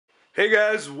Hey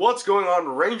guys, what's going on?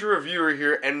 Ranger Reviewer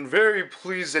here, and very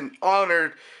pleased and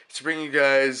honored to bring you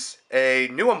guys a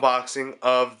new unboxing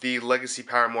of the Legacy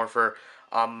Power Morpher.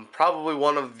 Probably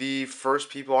one of the first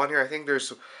people on here. I think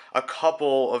there's a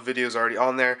couple of videos already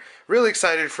on there. Really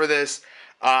excited for this.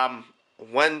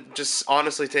 Just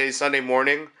honestly today's Sunday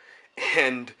morning,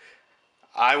 and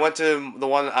I went to the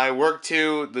one I worked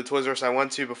to, the Toys R Us I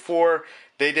went to before.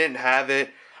 They didn't have it.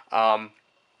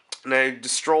 And I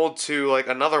just strolled to like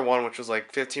another one, which was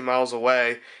like 15 miles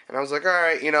away, and I was like, all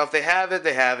right, if they have it,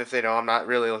 they have it. If they don't, I'm not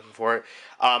really looking for it.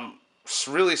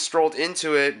 Really strolled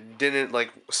into it, didn't like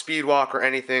speed walk or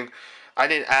anything. I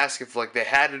didn't ask if like they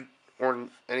had it or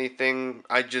anything.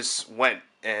 I just went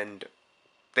and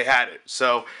they had it.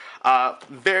 So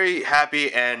very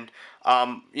happy, and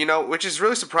which is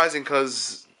really surprising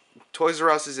because Toys R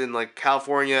Us is in like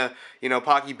California.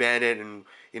 Pocky Bandit and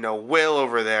Will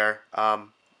over there.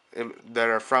 That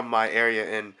are from my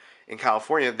area in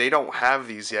California, they don't have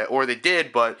these yet, or they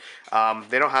did, but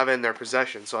they don't have it in their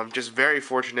possession. So I'm just very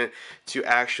fortunate to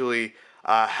actually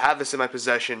have this in my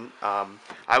possession.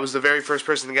 I was the very first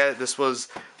person to get it. This was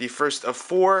the first of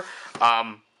four.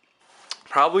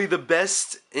 Probably the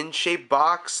best in shape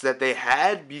box that they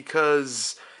had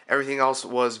because everything else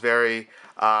was very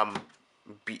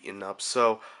beaten up.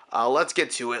 So let's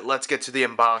get to it. Let's get to the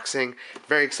unboxing.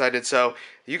 Very excited. So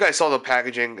you guys saw the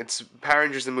packaging. It's Power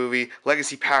Rangers the movie,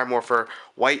 Legacy Power Morpher,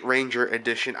 White Ranger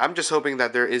edition. I'm just hoping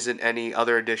that there isn't any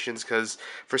other editions because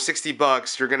for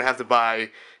 $60 you're gonna have to buy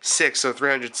 6, so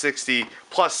 360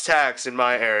 plus tax in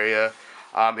my area.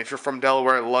 If you're from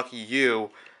Delaware, lucky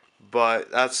you. But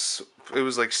it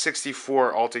was like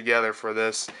 64 altogether for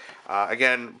this.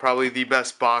 Again, probably the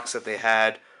best box that they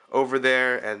had over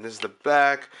there, and this is the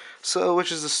back. So, which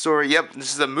is the story? Yep,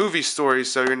 this is the movie story,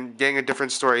 so you're getting a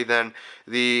different story than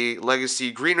the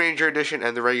Legacy Green Ranger edition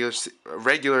and the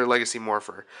regular Legacy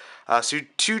Morpher. So,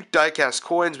 two die-cast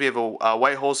coins. We have a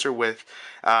white holster with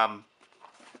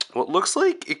what looks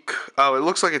like it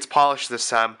looks like it's polished this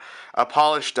time. A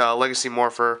polished Legacy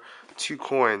Morpher, 2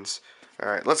 coins. All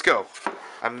right, let's go.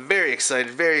 I'm very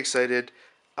excited, very excited.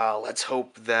 Let's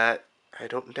hope that I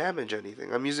don't damage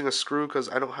anything. I'm using a screw because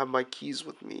I don't have my keys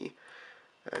with me.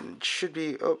 And it should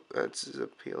be, oh, that's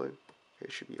appealing.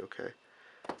 It should be okay.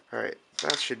 Alright,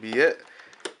 that should be it.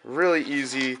 Really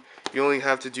easy. You only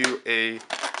have to do a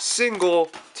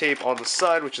single tape on the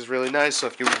side, which is really nice. So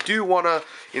if you do want to,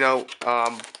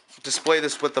 display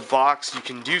this with the box, you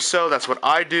can do so. That's what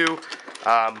I do.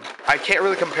 I can't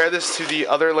really compare this to the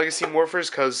other Legacy Morphers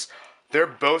because they're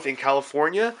both in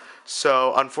California.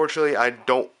 So unfortunately, I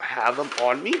don't have them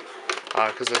on me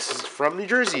because this is from New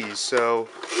Jersey. So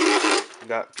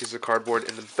got a piece of cardboard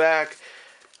in the back.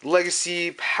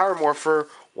 Legacy Power Morpher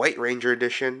White Ranger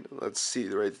Edition. Let's see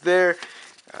right there.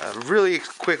 Really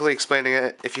quickly explaining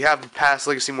it. If you have passed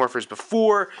Legacy Morphers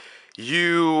before,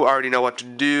 you already know what to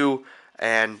do.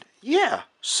 And yeah,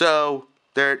 so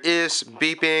there it is,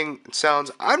 beeping. It sounds.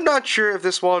 I'm not sure if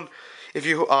this one, if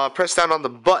you press down on the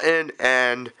button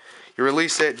and you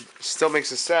release it, still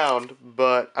makes a sound,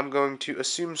 but I'm going to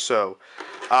assume so.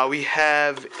 We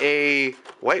have a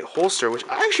white holster, which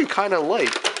I actually kind of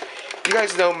like. You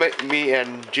guys know me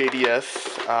and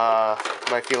JDF,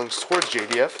 my feelings towards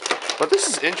JDF, but this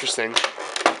is interesting.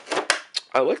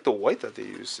 I like the white that they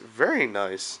use. Very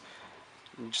nice.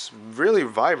 Just really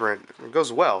vibrant. It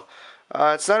goes well.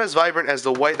 It's not as vibrant as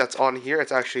the white that's on here.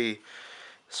 It's actually,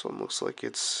 this one looks like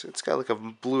it's got like a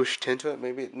bluish tint to it.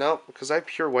 Maybe no, because I have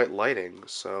pure white lighting,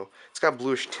 so it's got a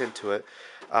bluish tint to it.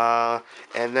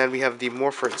 And then we have the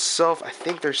Morpher itself. I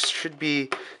think there should be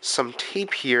some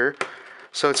tape here.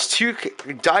 So it's 2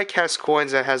 die-cast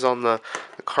coins that has on the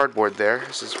cardboard there.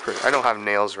 This is pretty. I don't have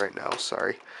nails right now.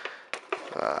 Sorry.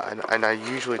 And I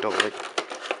usually don't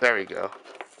like. There we go.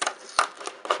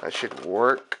 That should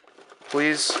work.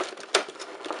 Please.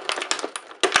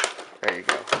 There you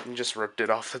go. You just ripped it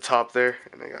off the top there,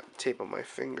 and I got tape on my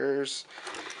fingers.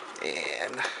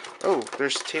 And oh,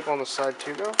 there's tape on the side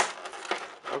too now.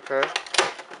 Okay.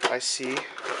 I see.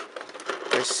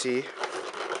 I see.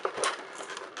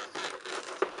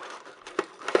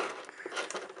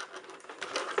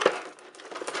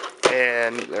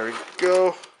 And there we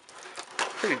go.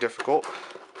 Pretty difficult.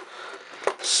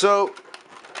 So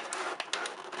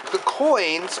the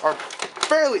coins are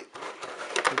fairly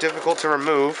difficult to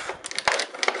remove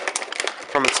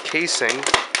from its casing.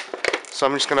 So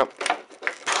I'm just gonna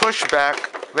push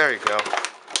back. There you go.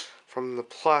 From the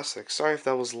plastic. Sorry if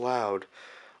that was loud.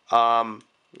 I'm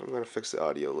gonna fix the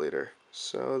audio later.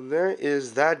 So there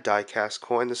is that die-cast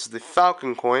coin. This is the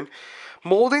Falcon coin.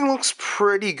 Molding looks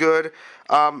pretty good.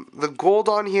 The gold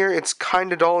on here, it's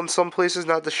kind of dull in some places,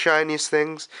 not the shiniest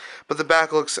things. But the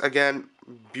back looks, again,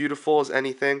 beautiful as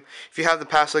anything. If you have the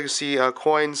past legacy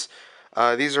coins,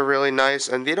 these are really nice.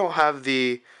 And they don't have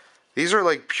the... These are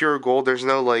like pure gold. There's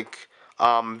no like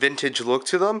vintage look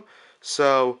to them.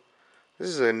 So this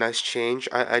is a nice change.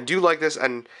 I do like this,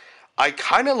 and I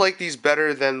kind of like these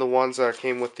better than the ones that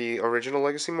came with the original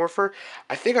Legacy Morpher.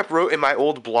 I think I wrote in my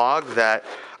old blog that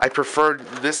I preferred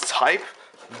this type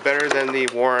better than the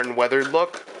worn weathered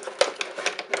look.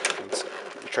 Let's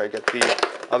try to get the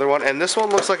other one. And this one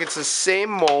looks like it's the same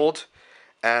mold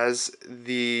as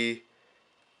the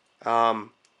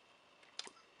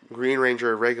Green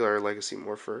Ranger regular Legacy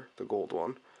Morpher, the gold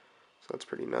one. So that's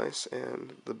pretty nice.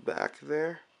 And the back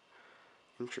there,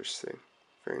 interesting.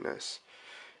 Very nice.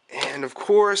 And of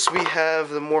course we have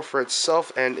the Morpher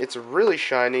itself, and it's really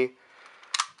shiny.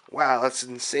 Wow, that's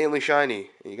insanely shiny.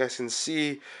 You guys can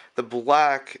see the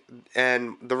black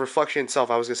and the reflection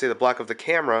itself. I was going to say the black of the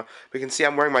camera, but you can see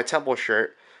I'm wearing my temple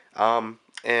shirt. And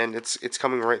it's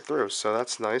coming right through, so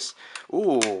that's nice.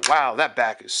 Ooh, wow, that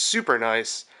back is super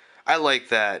nice. I like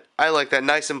that. I like that.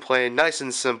 Nice and plain, nice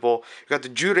and simple. We got the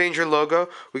Jude Ranger logo.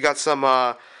 We got some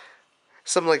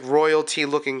like royalty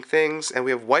looking things, and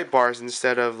we have white bars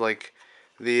instead of like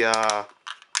the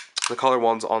color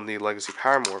ones on the Legacy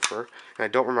Power Morpher. And I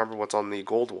don't remember what's on the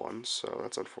gold one, so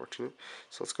that's unfortunate.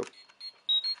 So let's go.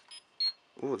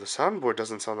 Ooh, the soundboard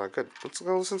doesn't sound that good. Let's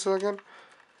go listen to it again.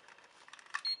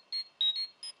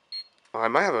 I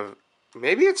might have a...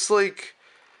 Maybe it's like...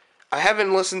 I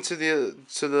haven't listened to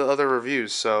the other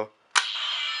reviews, so...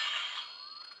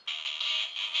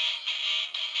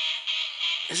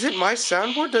 Is it my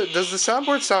soundboard? Does the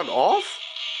soundboard sound off?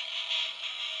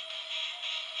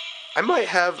 I might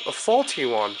have a faulty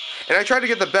one. And I tried to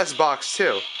get the best box,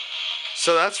 too.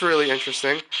 So that's really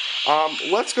interesting.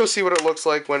 Let's go see what it looks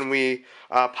like when we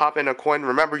pop in a coin.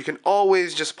 Remember, you can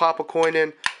always just pop a coin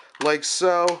in, like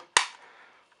so.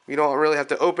 You don't really have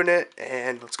to open it,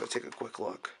 and let's go take a quick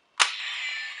look.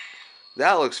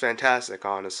 That looks fantastic,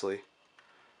 honestly.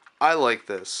 I like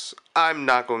this. I'm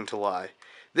not going to lie.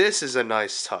 This is a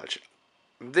nice touch.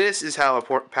 This is how a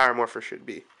Power Morpher should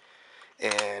be.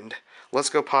 And let's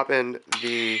go pop in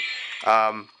the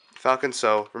Falcon.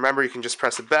 So remember, you can just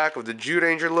press the back of the Jude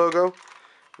Ranger logo.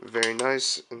 Very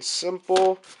nice and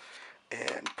simple.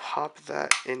 And pop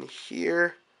that in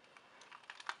here.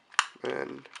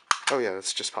 And... oh yeah,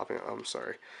 it's just popping up. I'm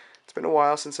sorry. It's been a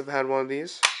while since I've had one of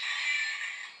these.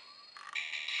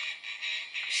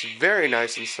 It's very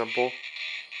nice and simple.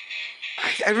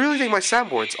 I really think my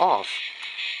soundboard's off.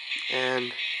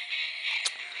 And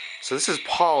so this is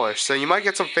polished. So you might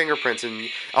get some fingerprints, and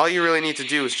all you really need to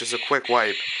do is just a quick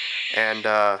wipe. And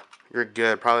you're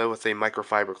good, probably with a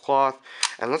microfiber cloth.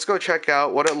 And let's go check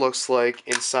out what it looks like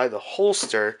inside the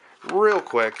holster real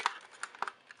quick.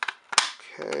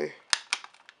 Okay.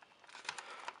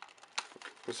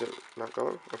 Is it not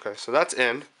going? Okay, so that's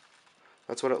in.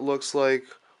 That's what it looks like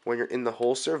when you're in the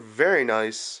holster. Very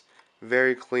nice.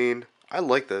 Very clean. I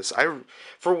like this.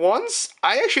 For once,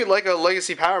 I actually like a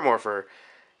Legacy Power Morpher.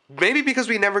 Maybe because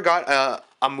we never got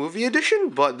a movie edition,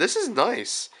 but this is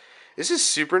nice. This is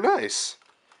super nice.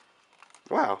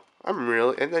 Wow. I'm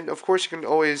really... and then, of course, you can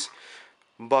always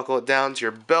buckle it down to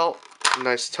your belt.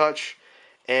 Nice touch.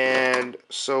 And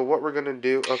so what we're going to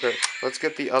do... okay, let's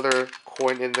get the other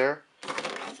coin in there.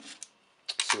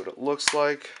 See what it looks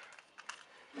like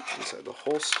inside the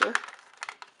holster.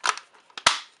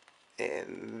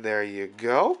 And there you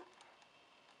go.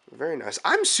 Very nice.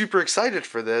 I'm super excited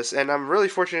for this, and I'm really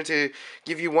fortunate to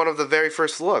give you one of the very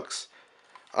first looks.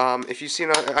 If you've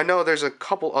seen, I know there's a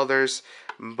couple others,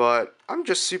 but I'm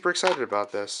just super excited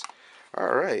about this.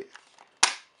 Alright.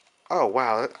 Oh,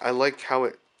 wow. I like how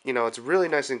it, it's really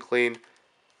nice and clean.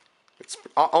 It's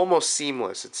almost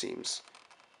seamless, it seems.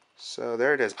 So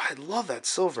there it is. I love that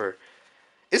silver.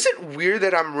 Is it weird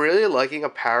that I'm really liking a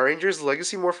Power Rangers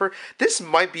Legacy Morpher? This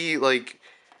might be, like,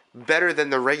 better than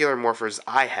the regular Morphers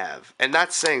I have. And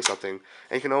that's saying something.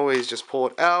 And you can always just pull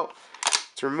it out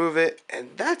to remove it. And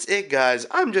that's it, guys.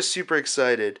 I'm just super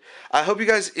excited. I hope you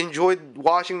guys enjoyed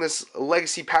watching this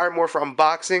Legacy Power Morpher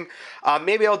unboxing.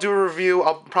 Maybe I'll do a review.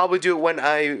 I'll probably do it when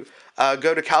I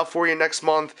go to California next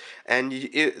month. And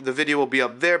the video will be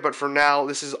up there. But for now,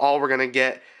 this is all we're going to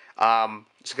get.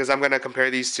 Because I'm going to compare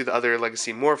these to the other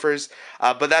Legacy Morphers.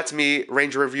 But that's me,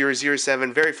 Ranger Reviewer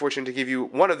 07, very fortunate to give you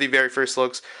one of the very first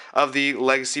looks of the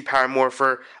Legacy Power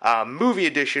Morpher Movie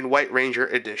Edition, White Ranger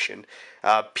Edition.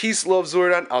 Peace, love,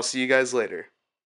 Zordon. I'll see you guys later.